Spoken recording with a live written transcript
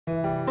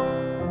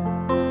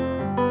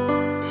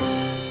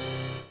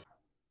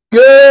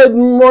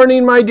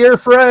morning, my dear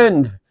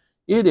friend.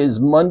 It is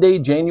Monday,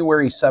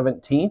 January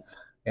 17th,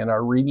 and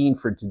our reading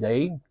for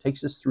today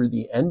takes us through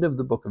the end of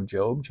the book of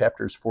Job,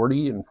 chapters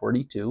 40 and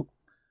 42,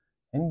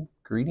 and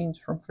greetings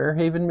from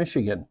Fairhaven,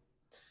 Michigan.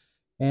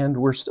 And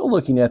we're still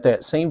looking at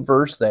that same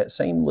verse, that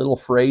same little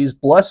phrase,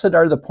 blessed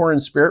are the poor in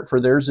spirit,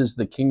 for theirs is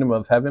the kingdom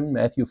of heaven,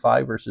 Matthew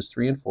 5, verses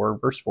 3 and 4,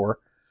 verse 4.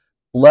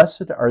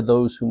 Blessed are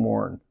those who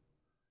mourn,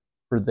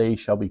 for they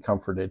shall be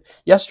comforted.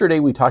 Yesterday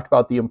we talked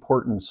about the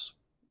importance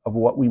of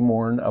what we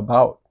mourn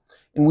about.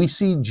 And we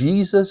see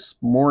Jesus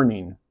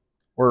mourning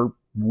or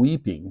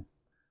weeping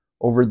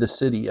over the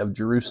city of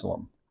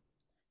Jerusalem.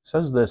 It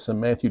says this in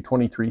Matthew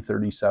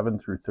 23:37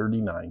 through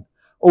 39.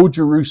 O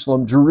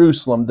Jerusalem,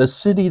 Jerusalem, the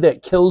city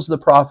that kills the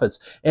prophets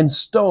and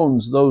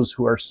stones those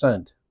who are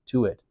sent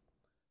to it.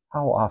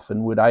 How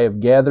often would I have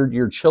gathered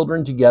your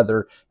children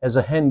together as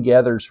a hen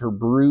gathers her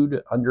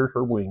brood under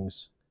her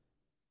wings,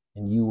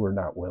 and you were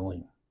not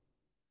willing.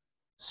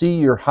 See,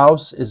 your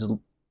house is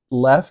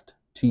left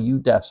to you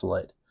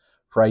desolate.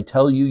 For I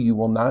tell you, you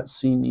will not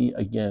see me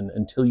again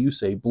until you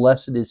say,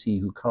 blessed is he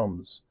who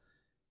comes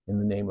in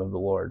the name of the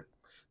Lord.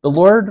 The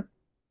Lord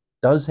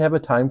does have a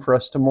time for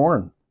us to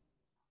mourn,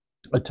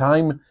 a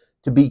time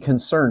to be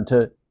concerned,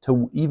 to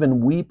even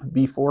weep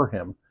before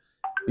him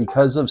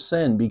because of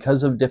sin,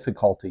 because of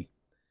difficulty.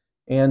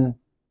 And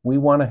we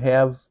want to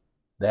have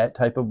that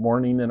type of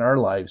mourning in our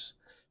lives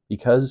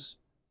because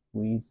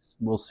we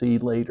will see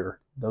later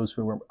those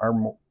who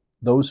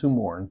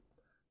mourn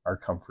are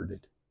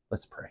comforted.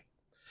 Let's pray.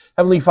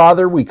 Heavenly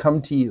Father, we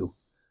come to you.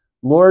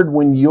 Lord,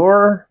 when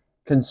you're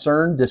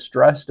concerned,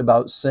 distressed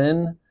about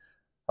sin,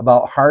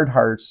 about hard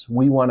hearts,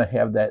 we want to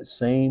have that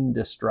same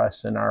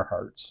distress in our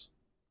hearts.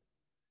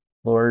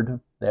 Lord,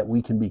 that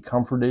we can be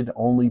comforted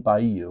only by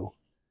you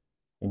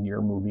in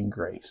your moving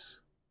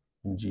grace.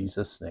 In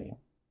Jesus' name,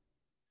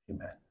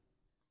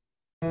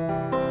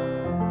 amen.